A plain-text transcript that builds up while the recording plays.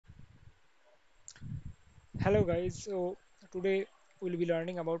Hello guys, so today we'll be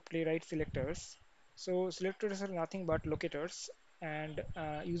learning about playwright selectors. So selectors are nothing but locators, and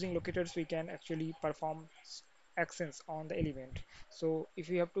using locators we can actually perform actions on the element. So if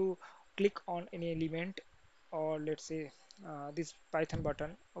you have to click on any element, or let's say this Python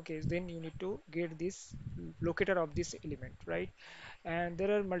button, okay, then you need to get this locator of this element, right? And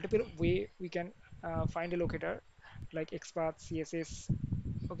there are multiple way we can find a locator like XPath, CSS.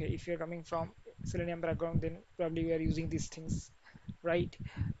 Okay, if you're coming from Selenium background, then probably we are using these things, right?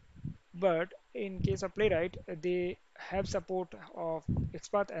 But in case of Playwright, they have support of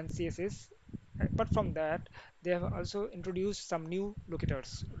XPath and CSS. Apart from that, they have also introduced some new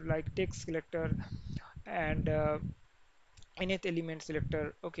locators like text selector and nth element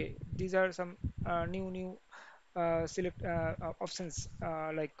selector. Okay, these are some new select options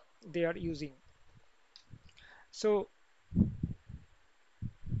like they are using. So,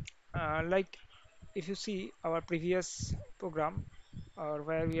 like if you see our previous program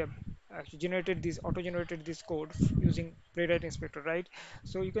where we have actually generated this auto-generated this code using playwright inspector, right?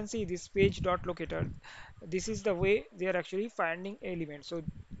 So you can see this page dot locator. This is the way they are actually finding elements. So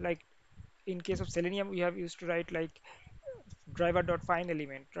like in case of Selenium, we have used to write like driver dot find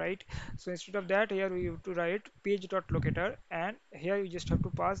element, right? So instead of that, here we have to write page dot locator, and here you just have to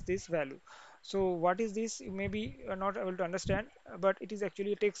pass this value. So what is this? You may be not able to understand, but it is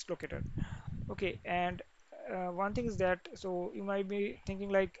actually a text locator. Okay, and one thing is that, so you might be thinking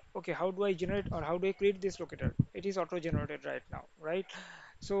like, okay, how do I generate or how do I create this locator? It is auto generated right now, right?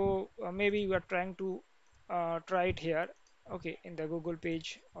 So maybe you are trying to try it here, okay, in the Google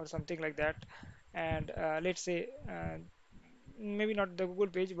page or something like that. And let's say maybe not the Google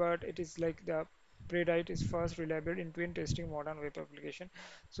page, but it is like the Playwright is first reliable end-to-end testing modern web application.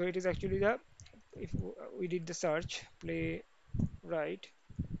 So it is actually the, if we did the search Playwright,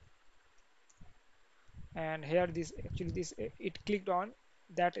 and here this actually this it clicked on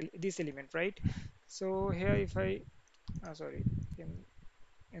that this element, right? So here if I sorry,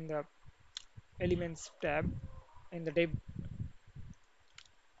 in the elements tab in the dev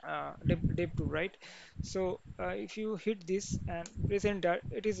tool, right? So if you hit this and press enter,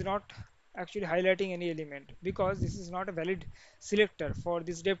 it is not actually highlighting any element because this is not a valid selector for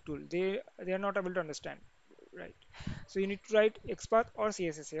this dev tool. They are not able to understand, right? So you need to write XPath or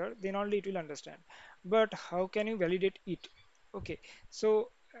CSS here, then only it will understand. But how can you validate it? Okay,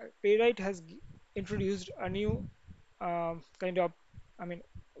 so Playwright has introduced a new kind of, I mean,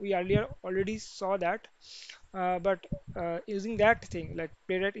 we earlier already saw that, but using that thing like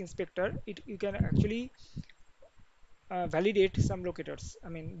Playwright Inspector, it you can actually validate some locators. I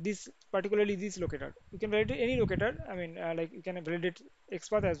mean, this particularly this locator. You can validate any locator. I mean, like you can validate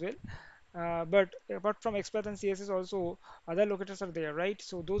XPath as well. But apart from XPath and CSS, also other locators are there, right?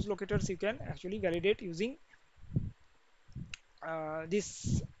 So those locators you can actually validate using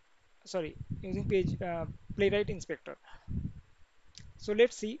this. Sorry, using Playwright Inspector. So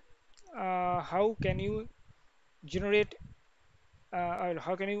let's see how can you generate or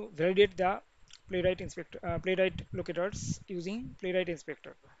how can you validate the playwright locators using playwright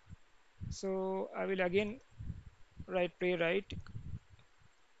inspector. So I will again write playwright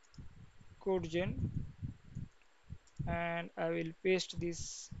code gen, and I will paste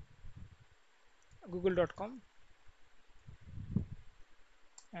this google.com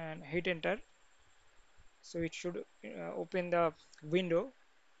and hit enter. So it should open the window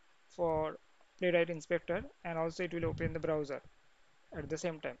for playwright inspector, and also it will open the browser at the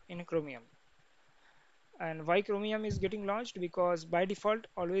same time in chromium. And why chromium is getting launched? Because by default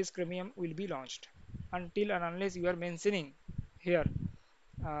always chromium will be launched until and unless you are mentioning here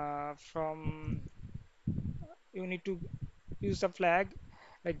from you need to use a flag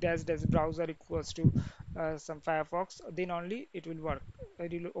like dash browser equals to some Firefox, then only it will work.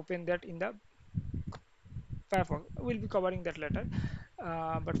 It will open that in the Firefox. We'll be covering that later,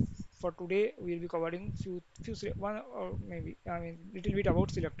 but for today we'll be covering one or maybe, I mean, little bit about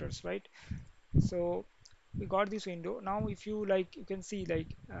selectors, right? So we got this window. Now if you like, you can see like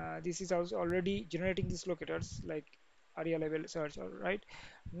this is also already generating these locators like area level search, all right?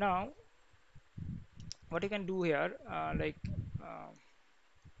 Now what you can do here, uh,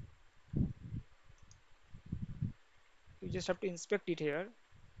 you just have to inspect it here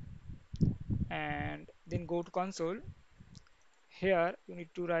and then go to console. Here you need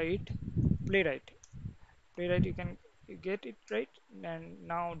to write playwright. You can get it right, and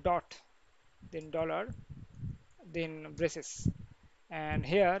now dot, then dollar, then braces, and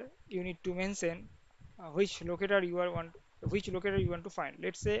here you need to mention which locator you want to find.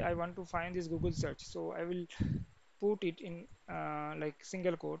 Let's say I want to find this Google search, so I will put it in like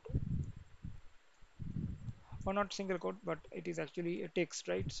single quote or not single quote, but it is actually a text,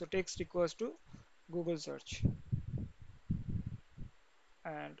 right? So text equals to Google search,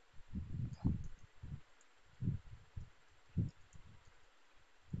 and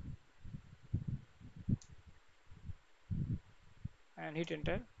hit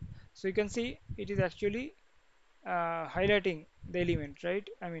enter. So you can see it is actually highlighting the element, right?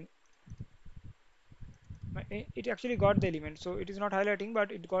 I mean, it actually got the element, so it is not highlighting,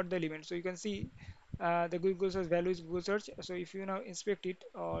 but it got the element. So you can see the Google search value is Google search. So if you now inspect it,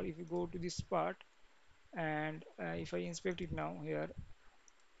 or if you go to this part, and if I inspect it now here,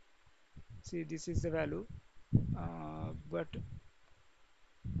 see this is the value, but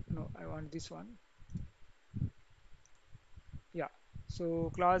no, I want this one. Yeah,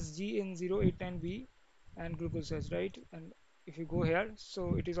 so class GN089B and Google search, right? And if you go here,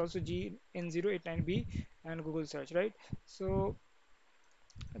 so it is also GN089B and Google search, right? So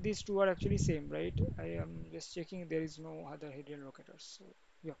these two are actually same, right? I am just checking there is no other hidden locators. So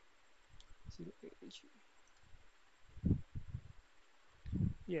yeah, 0H.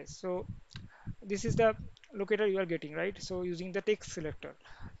 Yes, so this is the locator you are getting, right? So using the text selector.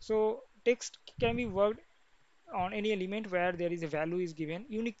 So text can be worked on any element where there is a value is given,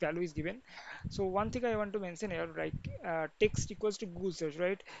 unique value is given. So one thing I want to mention here, like text equals to Google search,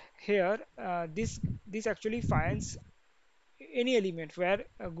 right? Here, this actually finds any element where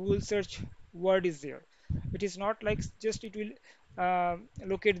a Google search word is there. It is not like just it will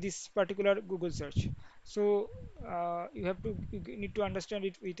locate this particular Google search. So you need to understand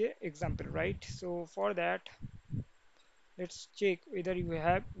it with a example, right? So for that, let's check whether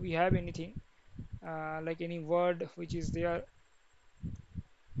we have anything like any word which is there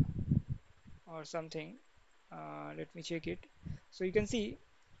or something. Let me check it. So you can see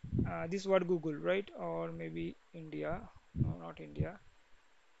this word Google, right? Or maybe India. No, not India.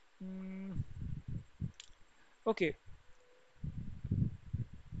 Mm, okay,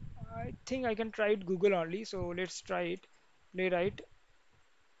 I think I can try it Google only. So let's try it. Playwright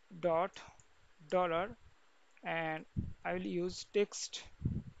dot dollar, and I will use text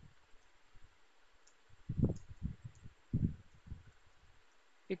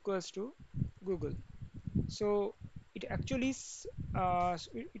equals to Google. So it actually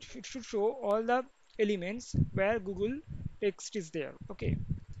it should show all the elements where Google text is there. Okay,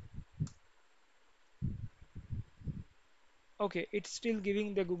 okay, it's still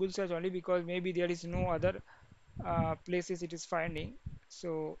giving the Google search only because maybe there is no other places it is finding.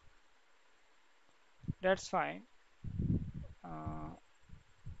 So that's fine. Uh,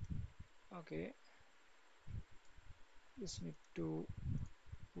 okay, just need to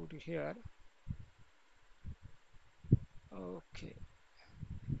put it here. Okay,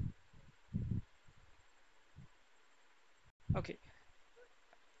 okay.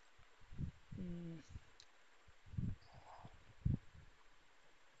 Mm,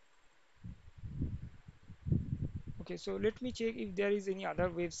 okay, so let me check if there is any other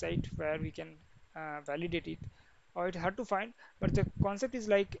website where we can validate it. Or it's hard to find, but the concept is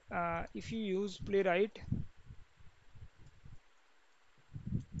like if you use playwright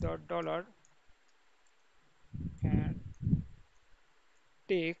dot dollar and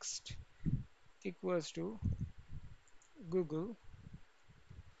text equals to Google.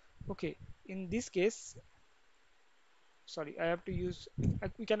 Okay, in this case, sorry, I have to use,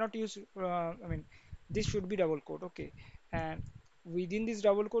 we cannot use, I mean, this should be double quote, okay, and within this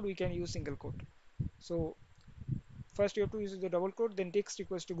double quote we can use single quote. So first you have to use the double quote, then text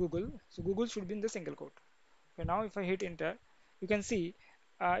equals to Google, so Google should be in the single quote. Okay, now if I hit enter, you can see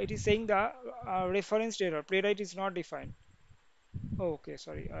it is saying the reference error, playwright is not defined. Oh, okay,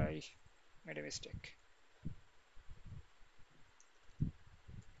 sorry, I made a mistake.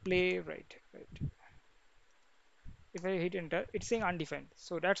 Playwright, right. If I hit enter, it's saying undefined.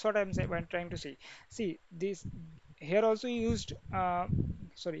 So that's what I'm trying to say. See this here also used.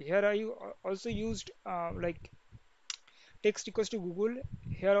 Sorry, here I also used like text equals to Google.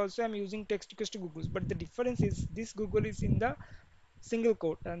 Here also I'm using text equals to Google. But the difference is this Google is in the single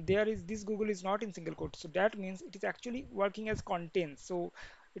quote, and there is this Google is not in single quote. So that means it is actually working as content. So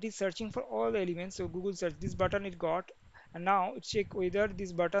it is searching for all the elements. So Google search this button it got, and now it check whether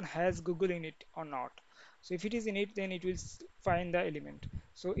this button has Google in it or not. So if it is in it, then it will find the element.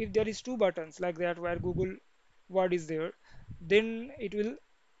 So if there is two buttons like that where Google word is there, then it will,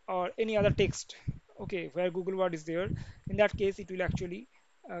 or any other text, okay, where Google word is there, in that case it will actually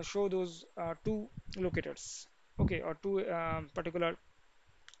show those two locators, okay, or two particular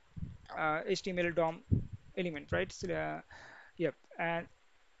HTML DOM element, right? So, yep, and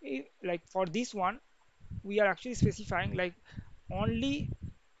like for this one, we are actually specifying like only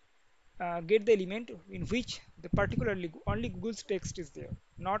get the element in which the particularly only Google's text is there,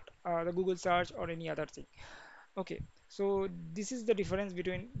 not the Google search or any other thing. Okay, so this is the difference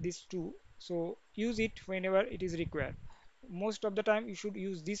between these two. So use it whenever it is required. Most of the time you should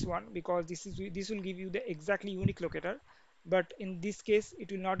use this one because this will give you the exactly unique locator. But in this case,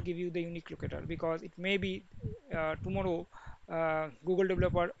 it will not give you the unique locator because it may be tomorrow Google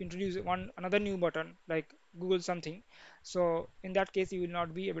developer introduce one another new button like Google something. So in that case, you will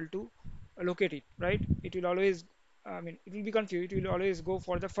not be able to locate it, right? It will always, I mean, it will be confused. It will always go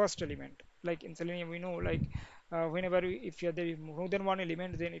for the first element. Like in Selenium, we know like whenever if there is more than one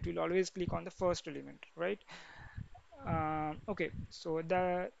element, then it will always click on the first element, right? Okay, so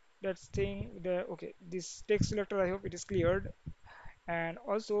that's thing. The okay, this text selector, I hope it is cleared. And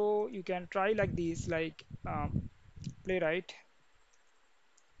also you can try like this, like playwright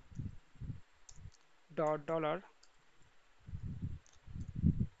dot dollar.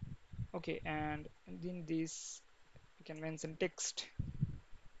 Okay, and in this you can mention text.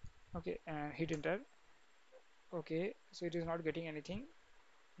 Okay, and hit enter. Okay, so it is not getting anything.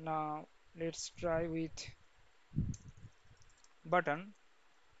 Now let's try with button.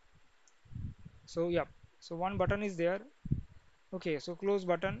 So yeah, so one button is there. Okay, so close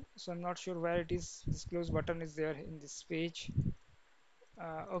button. So I'm not sure where it is. This close button is there in this page.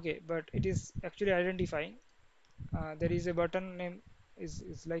 Okay, but it is actually identifying. There is a button name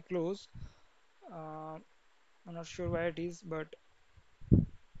is like close. Uh, I'm not sure where it is, but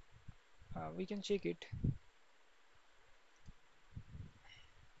we can check it.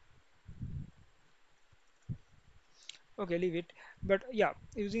 Okay, leave it. But yeah,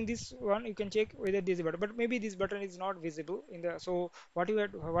 using this one, you can check whether this button. But maybe this button is not visible in the. So what you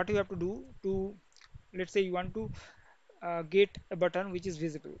have to do to, let's say you want to get a button which is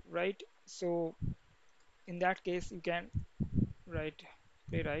visible, right? So in that case, you can write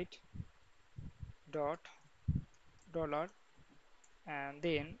playwright dot dollar and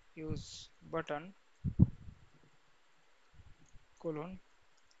then use button colon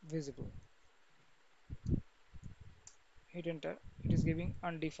visible. Hit enter. It is giving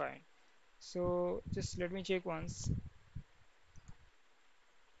undefined. So just let me check once.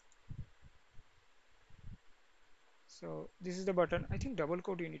 So this is the button. I think double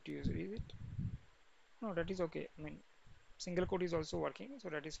quote you need to use it, is it? No, that is okay. I mean, single quote is also working, so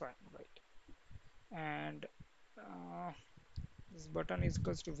that is fine, right? And uh, this button is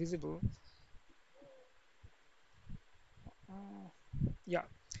equals to visible. Uh, yeah.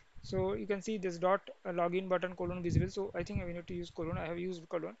 So you can see this dot login button colon visible. So I think we need to use colon. I have used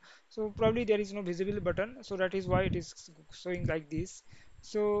colon. So probably there is no visible button. So that is why it is showing like this.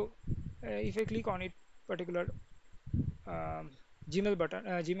 So if I click on it, particular um, Gmail button,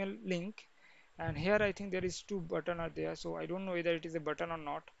 Gmail link, and here I think there is two button are there. So I don't know whether it is a button or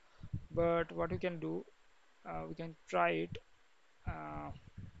not. But what we can do, we can try it. Uh,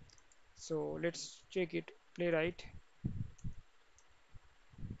 so let's check it. Playwright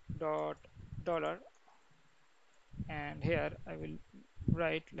dot dollar, and here I will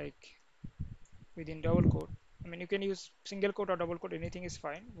write like within double quote. I mean, you can use single quote or double quote, anything is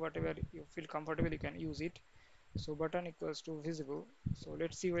fine. Whatever you feel comfortable, you can use it. So button equals to visible. So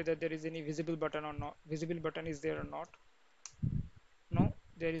let's see whether there is any visible button or not. Visible button is there or not. No,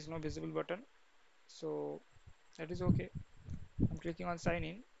 there is no visible button. So that is okay. I'm clicking on sign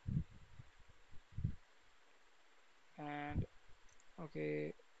in, and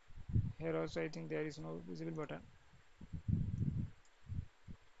okay, here also I think there is no visible button.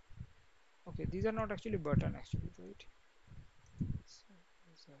 Okay, these are not actually button actually, right?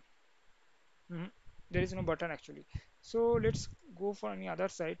 So, mhm. There is no button actually. So let's go for any other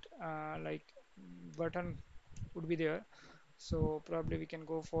site, like button would be there. So probably we can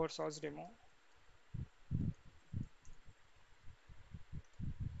go for source demo.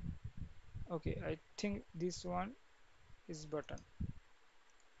 Okay, I think this one is button.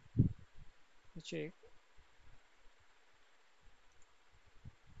 We check.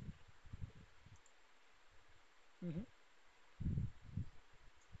 Mhm,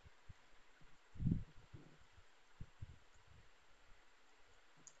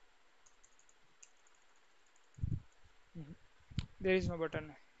 mhm. There is no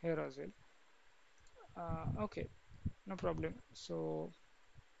button here as well. Okay, no problem. So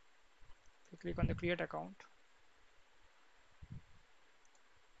we click on the create account.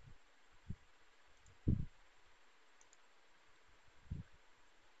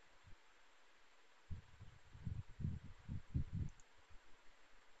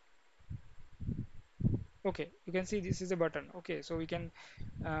 Okay, you can see this is a button. Okay, so we can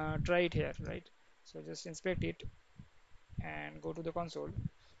try it here, right? So just inspect it and go to the console,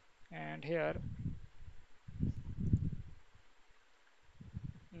 and here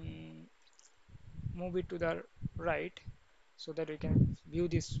mm, move it to the right so that we can view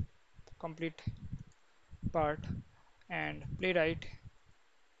this complete part, and playwright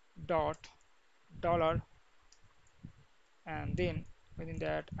dot dollar, and then within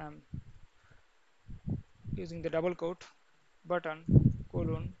that I'm using the double quote button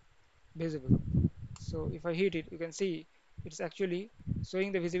colon visible. So if I hit it, you can see it's actually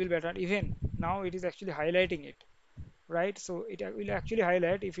showing the visible button. Even now it is actually highlighting it, right? So it will actually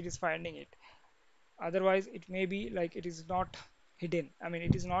highlight if it is finding it. Otherwise it may be like it is not hidden. I mean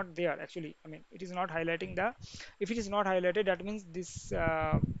it is not there actually. I mean it is not highlighting the, if it is not highlighted, that means this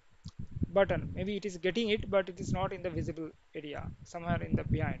button maybe it is getting it, but it is not in the visible area, somewhere in the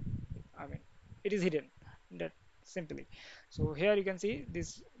behind. I mean it is hidden, that simply. So here you can see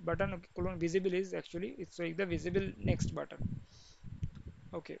this button colon visible is actually it's showing the visible next button.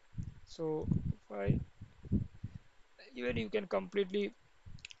 Okay, so if I, even you can completely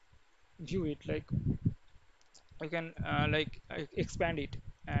view it, like you can expand it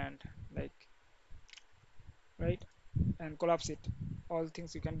and like, right, and collapse it, all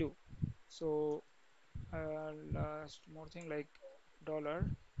things you can do. So last more thing like dollar,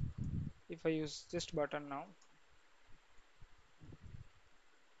 if I use just button now,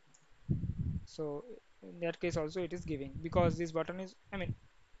 so in that case also it is giving, because this button is, I mean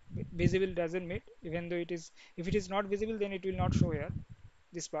visible doesn't meet, even though it is, if it is not visible then it will not show here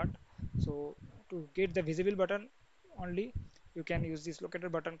this part. So to get the visible button only, you can use this locator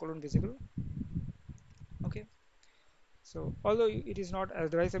button colon visible. Okay, so although it is not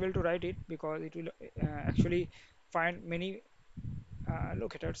advisable to write it, because it will actually find many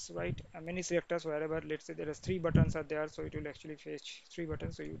locators, right, many selectors wherever, let's say there is three buttons are there, so it will actually fetch three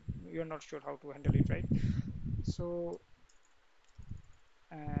buttons, so you're not sure how to handle it, right? So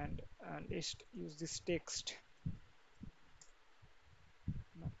and let's use this text.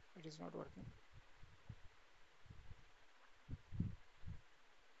 No, it is not working.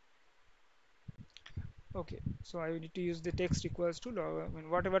 Okay, so I need to use the text equals to I mean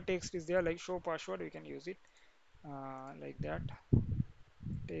whatever text is there, like show password, we can use it like that,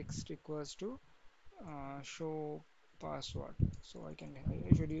 text equals to show password. So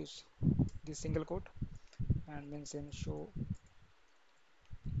I should use this single quote and mention show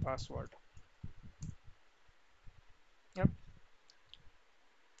password. Yep,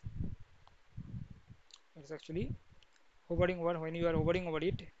 it's actually hovering over, when you are hovering over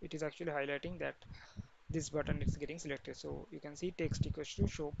it, it is actually highlighting that this button is getting selected. So you can see text equals to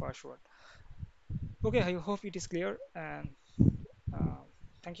show password. Okay, I hope it is clear, and uh,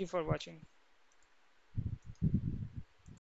 thank you for watching.